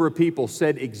massive number of people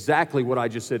said exactly what I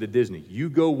just said to Disney. You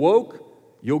go woke,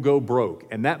 you'll go broke.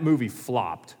 And that movie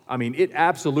flopped. I mean, it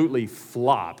absolutely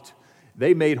flopped.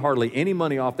 They made hardly any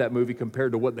money off that movie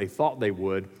compared to what they thought they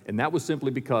would, and that was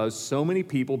simply because so many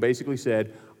people basically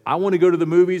said, I want to go to the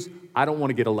movies, I don't want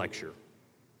to get a lecture.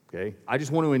 Okay? I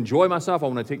just want to enjoy myself. I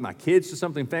want to take my kids to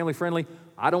something family friendly.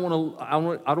 I don't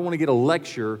want to get a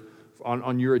lecture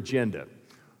on your agenda.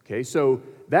 Okay? So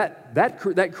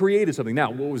that created something. Now,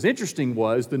 what was interesting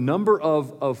was the number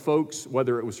of folks,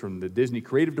 whether it was from the Disney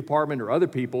creative department or other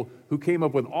people, who came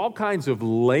up with all kinds of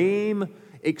lame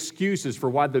excuses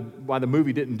for why the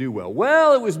movie didn't do well.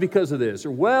 Well, it was because of this, or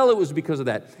well, it was because of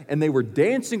that. And they were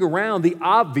dancing around the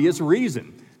obvious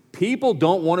reason. People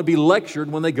don't want to be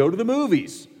lectured when they go to the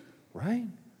movies, right?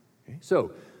 Okay.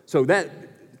 So that,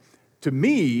 to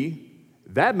me,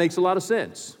 that makes a lot of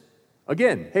sense.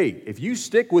 Again, hey, if you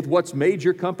stick with what's made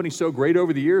your company so great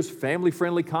over the years,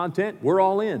 family-friendly content, we're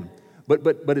all in.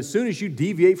 But as soon as you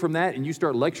deviate from that and you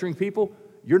start lecturing people,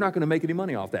 you're not going to make any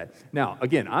money off that. Now,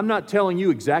 again, I'm not telling you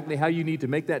exactly how you need to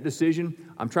make that decision.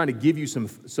 I'm trying to give you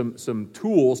some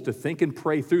tools to think and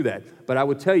pray through that. But I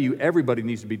would tell you, everybody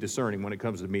needs to be discerning when it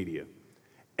comes to media.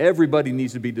 Everybody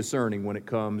needs to be discerning when it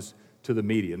comes to the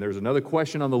media. And there's another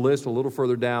question on the list a little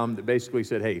further down that basically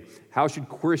said, hey, how should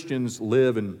Christians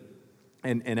live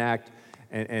and act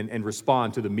and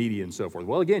respond to the media and so forth?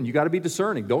 Well, again, you got to be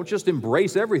discerning. Don't just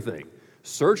embrace everything.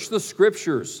 Search the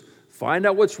scriptures. Find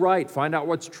out what's right, find out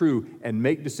what's true, and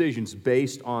make decisions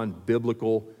based on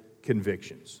biblical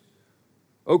convictions.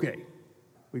 Okay,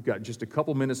 we've got just a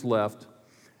couple minutes left.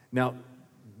 Now,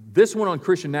 this one on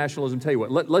Christian nationalism, tell you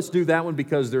what, let's do that one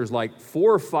because there's like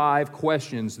 4 or 5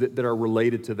 questions that are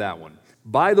related to that one.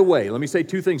 By the way, let me say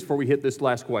 2 things before we hit this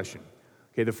last question.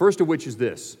 Okay, the first of which is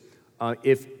this.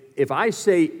 If I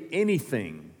say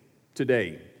anything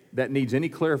today that needs any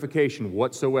clarification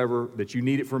whatsoever, that you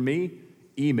need it from me,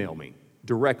 email me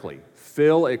directly,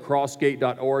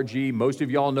 phil@crossgate.org. Most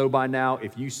of y'all know by now,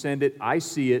 if you send it, I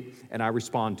see it, and I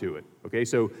respond to it. Okay,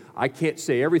 so I can't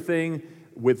say everything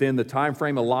within the time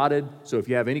frame allotted, so if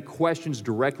you have any questions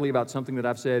directly about something that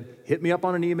I've said, hit me up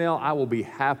on an email. I will be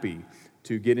happy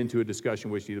to get into a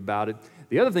discussion with you about it.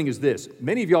 The other thing is this.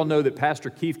 Many of y'all know that Pastor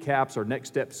Keith Capps, our Next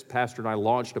Steps pastor, and I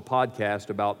launched a podcast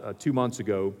about 2 months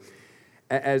ago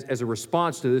as a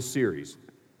response to this series.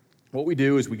 What we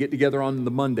do is we get together on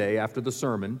the Monday after the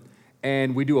sermon,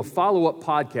 and we do a follow-up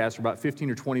podcast for about 15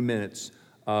 or 20 minutes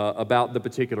about the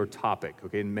particular topic.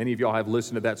 Okay, and many of y'all have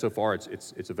listened to that so far.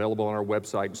 It's available on our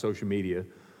website and social media.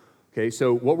 Okay,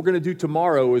 so what we're going to do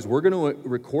tomorrow is we're going to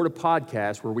record a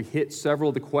podcast where we hit several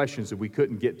of the questions that we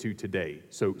couldn't get to today.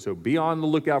 So be on the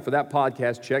lookout for that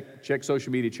podcast. Check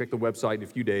social media, check the website in a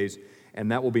few days,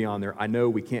 and that will be on there. I know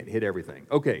we can't hit everything.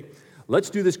 Okay, let's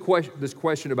do this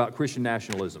question about Christian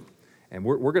nationalism. And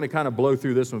we're going to kind of blow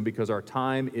through this one because our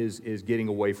time is getting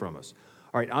away from us.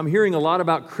 All right, I'm hearing a lot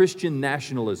about Christian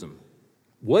nationalism.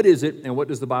 What is it, and what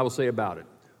does the Bible say about it?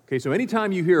 Okay, so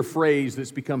anytime you hear a phrase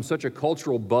that's become such a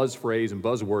cultural buzz phrase and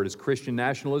buzzword as Christian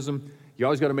nationalism, you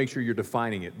always got to make sure you're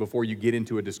defining it before you get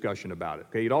into a discussion about it.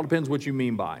 Okay, it all depends what you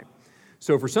mean by it.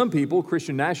 So for some people,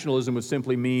 Christian nationalism would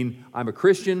simply mean I'm a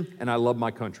Christian and I love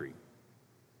my country.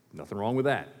 Nothing wrong with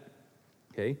that.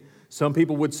 Okay. Some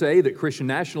people would say that Christian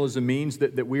nationalism means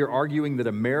that we are arguing that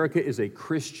America is a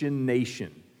Christian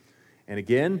nation. And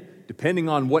again, depending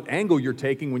on what angle you're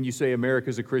taking when you say America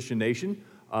is a Christian nation,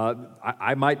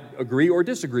 I might agree or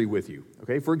disagree with you.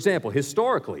 Okay, for example,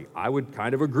 historically, I would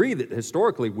kind of agree that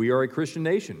historically we are a Christian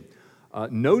nation.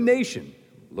 No nation,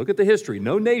 look at the history,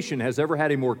 no nation has ever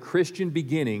had a more Christian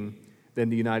beginning than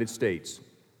the United States.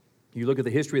 You look at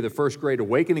the history of the First Great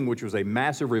Awakening, which was a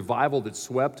massive revival that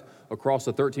swept across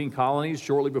the 13 colonies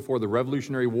shortly before the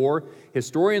Revolutionary War.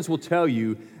 Historians will tell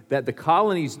you that the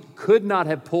colonies could not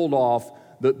have pulled off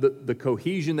the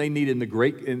cohesion they needed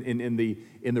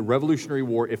in the Revolutionary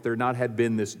War if there not had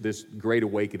been this Great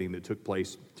Awakening that took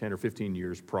place 10 or 15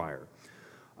 years prior.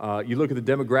 You look at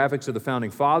the demographics of the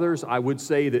Founding Fathers, I would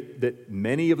say that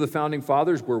many of the Founding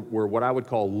Fathers were what I would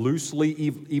call loosely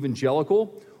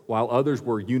evangelical, while others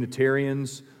were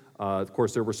Unitarians. Of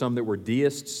course, there were some that were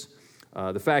deists.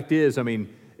 The fact is, I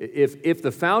mean, if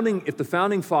the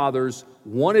Founding Fathers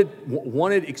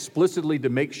wanted explicitly to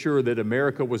make sure that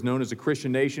America was known as a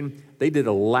Christian nation, they did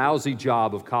a lousy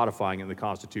job of codifying it in the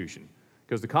Constitution.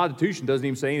 Because the Constitution doesn't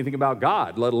even say anything about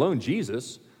God, let alone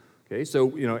Jesus. Okay,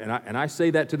 so, you know, and I say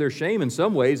that to their shame in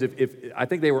some ways. If I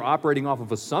think they were operating off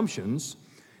of assumptions.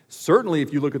 Certainly,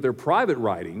 if you look at their private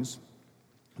writings,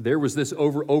 there was this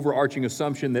overarching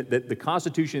assumption that the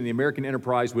Constitution and the American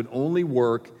enterprise would only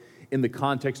work in the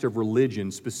context of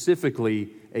religion, specifically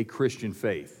a Christian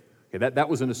faith. Okay, that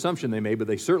was an assumption they made, but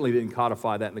they certainly didn't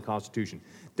codify that in the Constitution.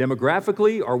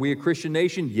 Demographically, are we a Christian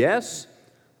nation? Yes,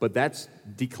 but that's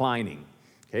declining.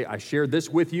 Okay, I shared this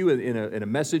with you in a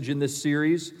message in this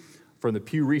series from the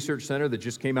Pew Research Center that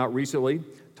just came out recently,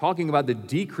 talking about the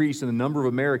decrease in the number of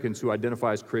Americans who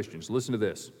identify as Christians. Listen to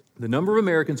this. The number of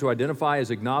Americans who identify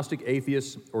as agnostic,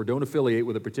 atheists, or don't affiliate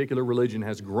with a particular religion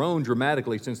has grown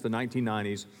dramatically since the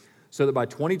 1990s, so that by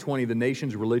 2020, the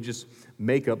nation's religious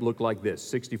makeup looked like this: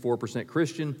 64%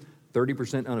 Christian,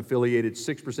 30% unaffiliated,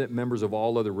 6% members of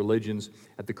all other religions.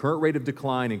 At the current rate of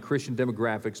decline in Christian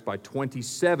demographics, by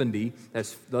 2070,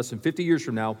 that's less than 50 years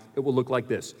from now, it will look like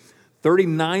this: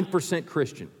 39%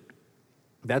 Christian.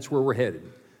 That's where we're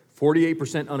headed.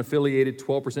 48% unaffiliated,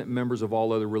 12% members of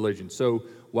all other religions. So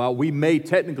while we may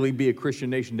technically be a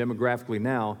Christian nation demographically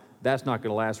now, that's not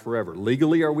going to last forever.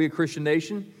 Legally, are we a Christian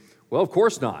nation? Well, of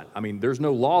course not. I mean, there's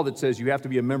no law that says you have to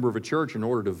be a member of a church in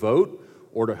order to vote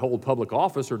or to hold public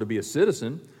office or to be a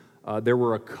citizen. There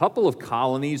were a couple of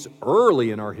colonies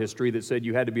early in our history that said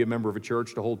you had to be a member of a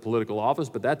church to hold political office,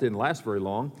 but that didn't last very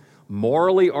long.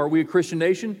 Morally, are we a Christian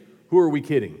nation? Who are we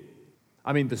kidding?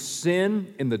 I mean, the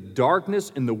sin and the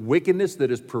darkness and the wickedness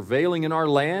that is prevailing in our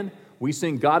land, we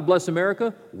sing, God bless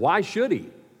America. Why should he?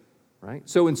 Right?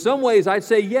 So in some ways, I'd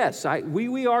say yes,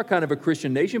 we are kind of a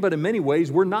Christian nation, but in many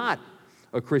ways, we're not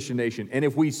a Christian nation. And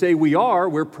if we say we are,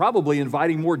 we're probably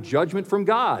inviting more judgment from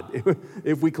God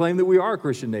if we claim that we are a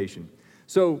Christian nation.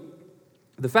 So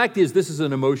the fact is, this is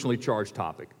an emotionally charged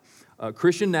topic.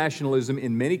 Christian nationalism,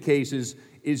 in many cases,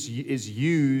 is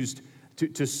used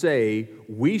to say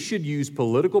we should use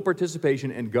political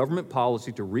participation and government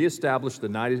policy to reestablish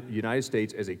the United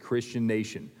States as a Christian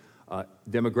nation.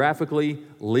 Demographically,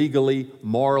 legally,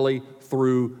 morally,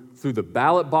 through the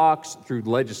ballot box, through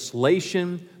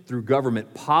legislation, through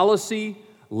government policy,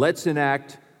 let's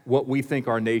enact what we think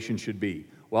our nation should be.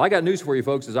 Well, I got news for you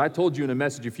folks. As I told you in a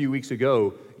message a few weeks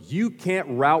ago, you can't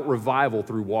route revival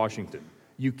through Washington.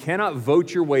 You cannot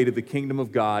vote your way to the kingdom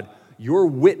of God. Your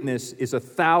witness is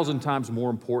 1,000 times more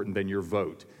important than your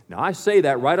vote. Now, I say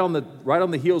that right on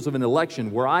the heels of an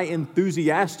election where I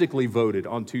enthusiastically voted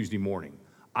on Tuesday morning.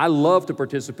 I love to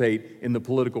participate in the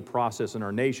political process in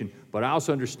our nation, but I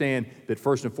also understand that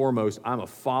first and foremost, I'm a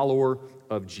follower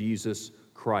of Jesus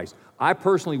Christ. I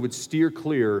personally would steer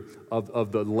clear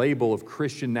of the label of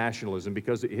Christian nationalism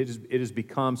because it has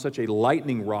become such a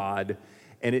lightning rod,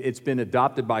 and it's been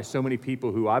adopted by so many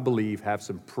people who I believe have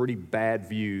some pretty bad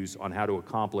views on how to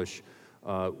accomplish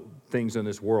things in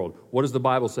this world. What does the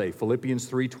Bible say?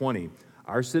 Philippians 3:20.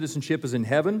 Our citizenship is in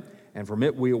heaven, and from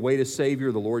it we await a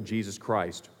Savior, the Lord Jesus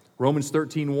Christ. Romans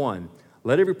 13:1.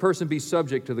 Let every person be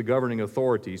subject to the governing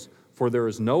authorities, for there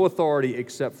is no authority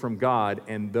except from God,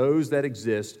 and those that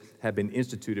exist have been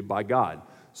instituted by God.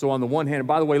 So on the one hand, and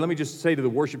by the way, let me just say to the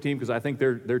worship team, because I think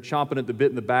they're chomping at the bit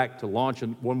in the back to launch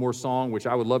one more song, which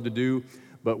I would love to do,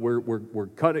 but we're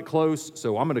cutting it close,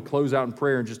 so I'm going to close out in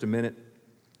prayer in just a minute.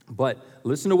 But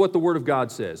listen to what the Word of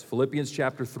God says. Philippians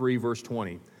chapter 3, verse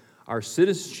 20. Our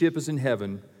citizenship is in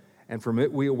heaven, and from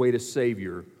it we await a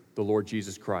Savior, the Lord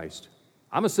Jesus Christ.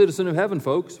 I'm a citizen of heaven,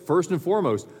 folks, first and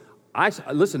foremost. I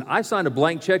signed a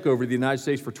blank check over to the United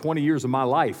States for 20 years of my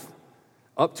life,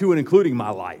 up to and including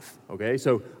my life, okay?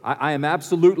 So I am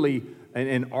absolutely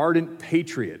an ardent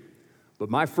patriot, but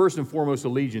my first and foremost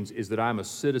allegiance is that I'm a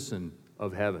citizen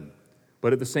of heaven.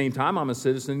 But at the same time, I'm a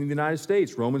citizen of the United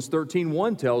States. Romans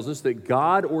 13:1 tells us that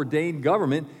God ordained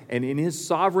government, and in His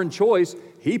sovereign choice,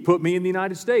 He put me in the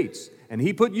United States, and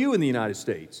He put you in the United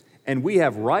States. And we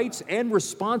have rights and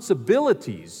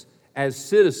responsibilities as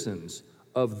citizens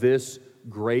of this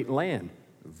great land.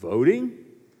 Voting,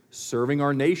 serving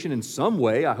our nation in some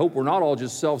way. I hope we're not all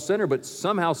just self-centered, but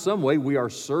somehow, some way, we are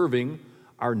serving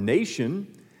our nation.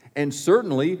 And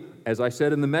certainly, as I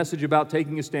said in the message about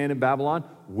taking a stand in Babylon,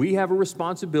 we have a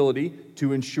responsibility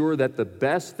to ensure that the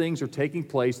best things are taking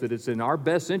place, that it's in our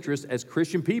best interest as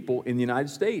Christian people in the United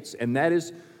States. And that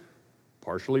is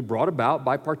partially brought about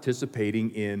by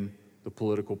participating in the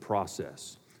political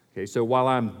process. Okay, so while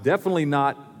I'm definitely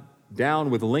not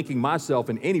down with linking myself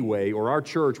in any way or our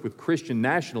church with Christian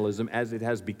nationalism as it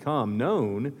has become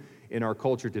known in our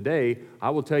culture today, I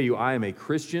will tell you I am a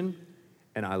Christian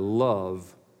and I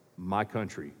love my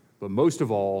country. But most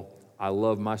of all, I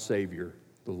love my Savior,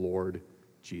 the Lord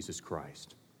Jesus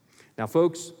Christ. Now,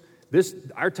 folks,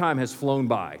 our time has flown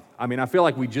by. I mean, I feel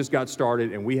like we just got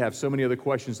started and we have so many other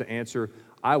questions to answer.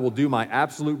 I will do my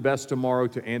absolute best tomorrow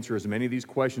to answer as many of these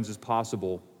questions as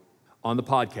possible on the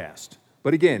podcast.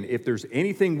 But again, if there's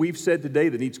anything we've said today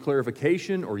that needs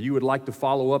clarification or you would like to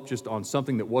follow up just on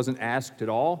something that wasn't asked at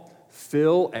all,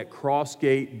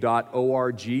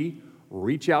 phil@crossgate.org.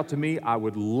 Reach out to me. I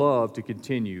would love to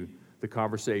continue the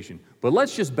conversation. But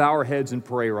let's just bow our heads and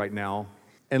pray right now.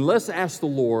 And let's ask the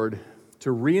Lord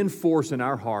to reinforce in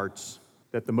our hearts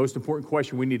that the most important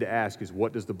question we need to ask is,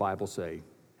 what does the Bible say?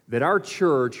 That our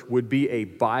church would be a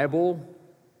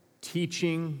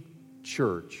Bible-teaching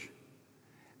church.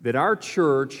 That our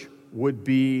church would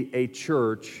be a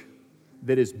church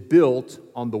that is built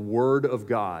on the Word of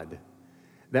God.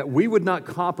 That we would not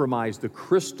compromise the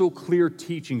crystal clear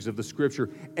teachings of the Scripture.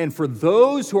 And for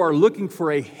those who are looking for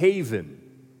a haven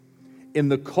in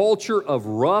the culture of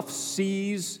rough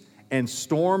seas and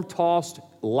storm-tossed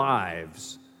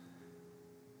lives,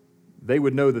 they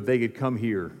would know that they could come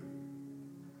here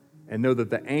and know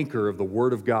that the anchor of the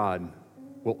Word of God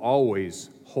will always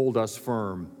hold us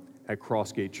firm at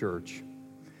Crossgate Church.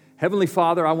 Heavenly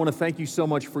Father, I want to thank you so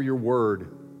much for your Word.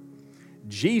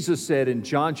 Jesus said in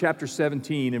John chapter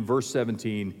 17 and verse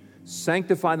 17,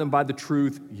 "Sanctify them by the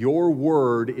truth, your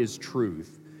word is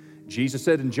truth." Jesus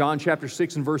said in John chapter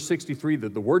 6 and verse 63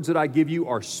 that the words that I give you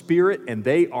are spirit and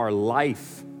they are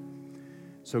life.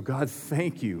 So God,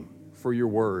 thank you for your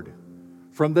word.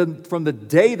 From the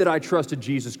day that I trusted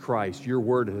Jesus Christ, your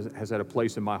word has had a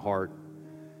place in my heart.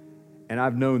 And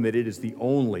I've known that it is the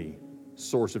only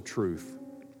source of truth.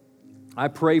 I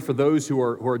pray for those who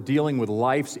are dealing with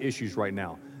life's issues right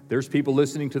now. There's people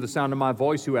listening to the sound of my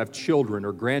voice who have children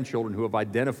or grandchildren who have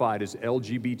identified as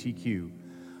LGBTQ.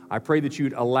 I pray that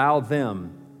you'd allow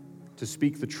them to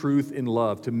speak the truth in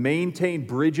love, to maintain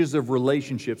bridges of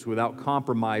relationships without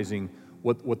compromising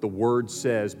what the Word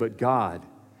says. But God,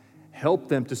 help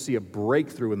them to see a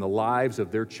breakthrough in the lives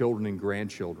of their children and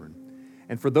grandchildren.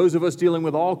 And for those of us dealing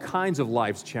with all kinds of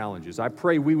life's challenges, I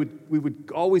pray we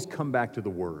would always come back to the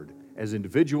Word as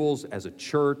individuals, as a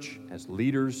church, as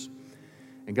leaders.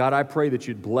 And God, I pray that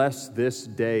you'd bless this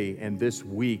day and this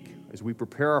week as we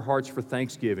prepare our hearts for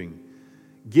Thanksgiving,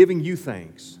 giving you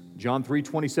thanks. John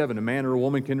 3:27, a man or a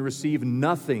woman can receive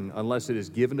nothing unless it is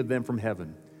given to them from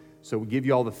heaven. So we give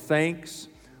you all the thanks.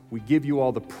 We give you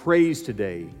all the praise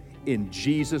today. In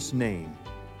Jesus' name,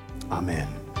 amen.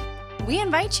 We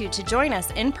invite you to join us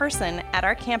in person at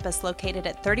our campus located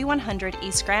at 3100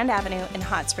 East Grand Avenue in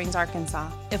Hot Springs, Arkansas.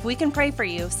 If we can pray for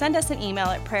you, send us an email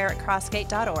at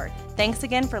prayer@crossgate.org. Thanks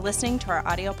again for listening to our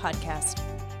audio podcast.